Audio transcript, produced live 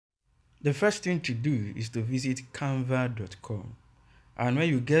The first thing to do is to visit canva.com, and when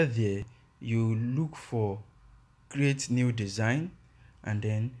you get there, you look for create new design, and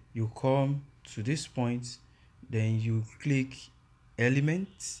then you come to this point, then you click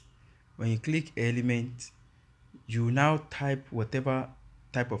element. When you click element, you now type whatever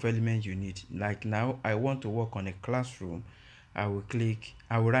type of element you need. Like now I want to work on a classroom. I will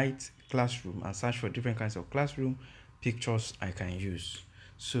write classroom and search for different kinds of classroom pictures I can use.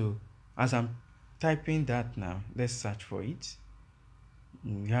 So as I'm typing that now, let's search for it.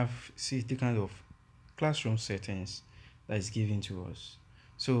 We have see the kind of classroom settings that is given to us.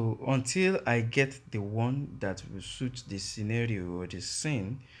 So until I get the one that will suit the scenario or the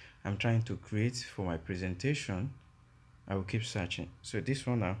scene I'm trying to create for my presentation, I will keep searching. So this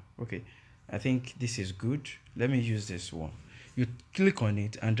one now, okay, I think this is good. Let me use this one. You click on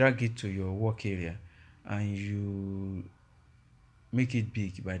it and drag it to your work area, and you make it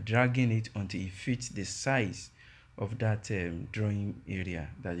big by dragging it until it fits the size of that drawing area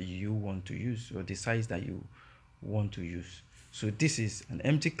that you want to use, or the size that you want to use. So this is an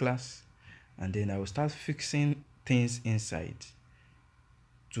empty class, and then I will start fixing things inside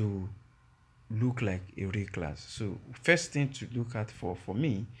to look like a real class. So first thing to look at for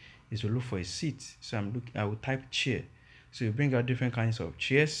me is to look for a seat. So I will type chair. So you bring out different kinds of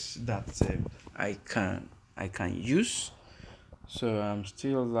chairs that I can use. So I'm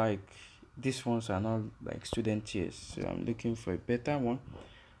still like, these ones are not like student chairs, so I'm looking for a better one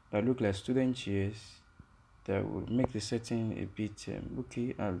that look like student chairs, that will make the setting a bit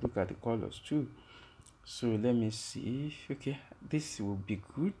okay. I'll look at the colors too. So let me see. Okay, this will be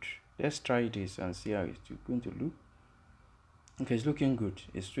good. Let's try this and see how it's going to look. Okay, it's looking good.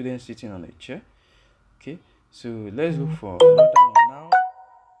 A student sitting on a chair. Okay, so let's look for another one now.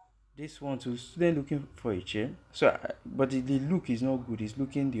 This one too, student looking for a chair. So but the look is not good, it's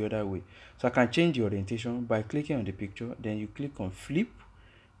looking the other way. So I can change the orientation by clicking on the picture, then you click on flip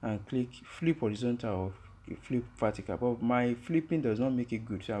and click flip horizontal or flip vertical, but my flipping does not make it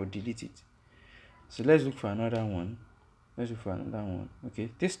good, so I'll delete it. So let's look for another one. Okay,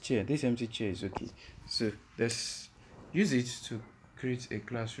 this empty chair is okay. So let's use it to create a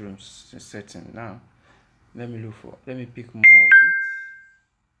classroom setting. Now let me pick more of it.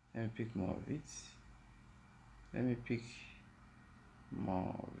 Let me pick more of it. Let me pick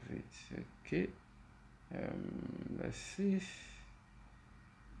more of it. Okay. Let's see.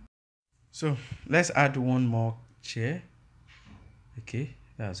 So let's add one more chair. Okay,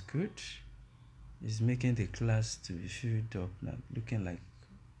 that's good. It's making the class to be filled up now, looking like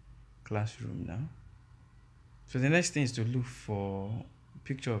classroom now. So the next thing is to look for a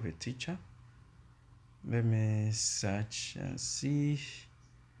picture of a teacher. Let me search and see.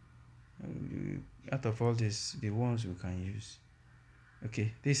 Out of all this, the ones we can use.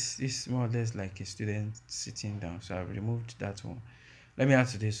 Okay, this is more or less like a student sitting down, so I've removed that one. Let me add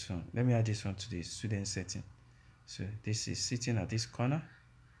to this one. Let me add this one to the student setting. So this is sitting at this corner,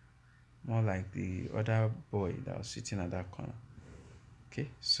 more like the other boy that was sitting at that corner. Okay,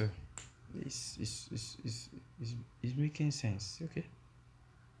 so it's making sense. Okay,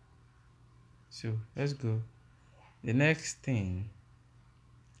 so let's go. The next thing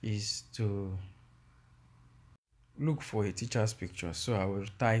is to look for a teacher's picture. So I will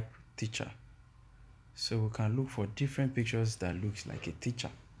type teacher, so we can look for different pictures that looks like a teacher,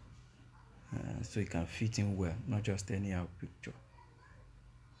 so it can fit in well, not just anyhow picture.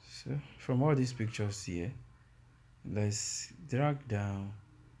 So from all these pictures here, let's drag down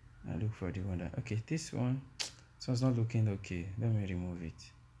and look for the one that, okay, this one, so it's not looking okay. Let me remove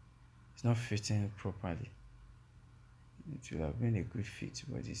it. It's not fitting properly. It will have been a good fit,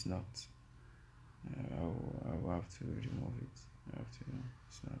 but it's not. I will have to remove it.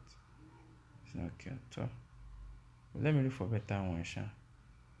 It's not okay at all. But let me look for better one, sha.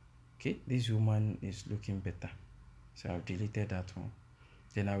 Okay, this woman is looking better, so I've deleted that one.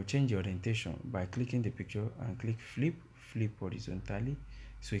 Then I'll change the orientation by clicking the picture and click flip horizontally,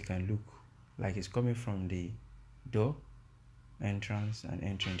 so it can look like it's coming from the door entrance and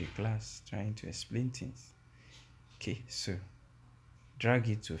entering the class, trying to explain things. Okay, so drag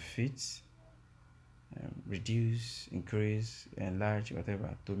it to fit, reduce, increase, enlarge, whatever,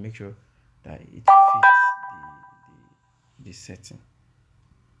 to make sure that it fits the setting.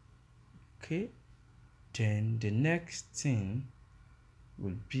 Okay, then the next thing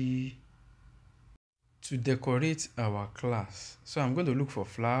will be to decorate our class. So I'm going to look for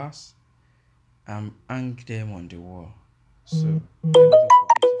flowers and hang them on the wall. So let me look for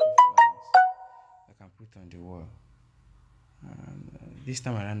beautiful flowers I can put on the wall. And this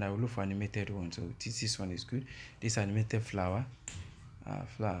time around I will look for animated one. So this one is good. This animated flower.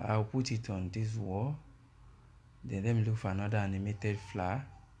 flower. I'll put it on this wall. Then let me look for another animated flower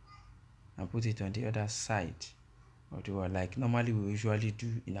and put it on the other side of the wall. Like normally we usually do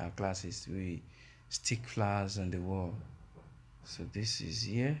in our classes, we stick flowers on the wall. So this is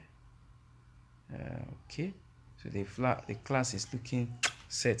here. Okay, so the class is looking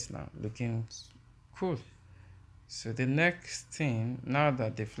set now, looking cool. So the next thing, now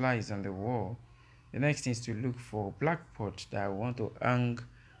that the flower is on the wall, the next thing is to look for blackboard that I want to hang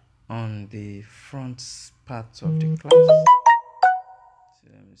on the front part of the class. So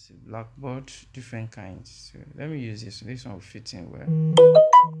let me see, blackboard, different kinds. So let me use this. This one will fit in well. So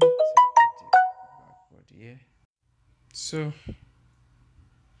put the blackboard here. So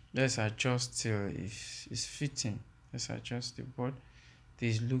let's adjust till it's fitting. Let's adjust the board.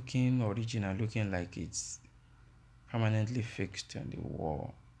 This is looking original, looking like it's permanently fixed on the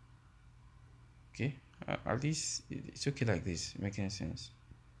wall. Okay, at least it's okay like this, making sense.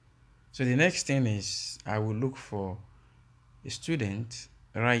 So the next thing is I will look for a student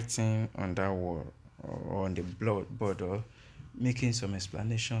writing on that wall or on the board, or making some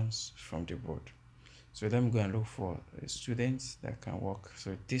explanations from the board. So let me go and look for a student that can work.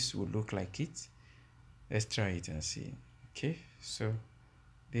 So this will look like it. Let's try it and see. Okay, so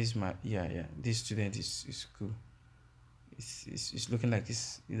this this student is cool. It's looking like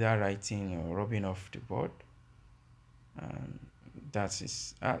it's either writing or rubbing off the board. And that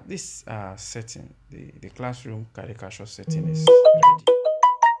is this setting, the classroom caricature setting is ready.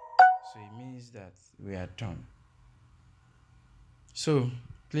 So it means that we are done. So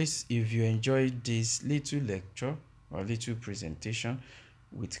please, if you enjoyed this little lecture or little presentation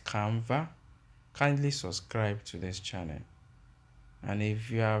with Canva, kindly subscribe to this channel. And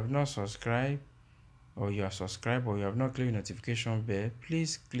if you have not subscribed, or you are subscribed, or you have not clicked the notification bell,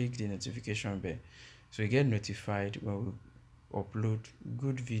 please click the notification bell so you get notified when we upload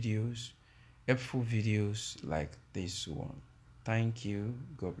good videos, helpful videos like this one. Thank you.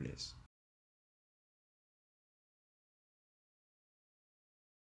 God bless.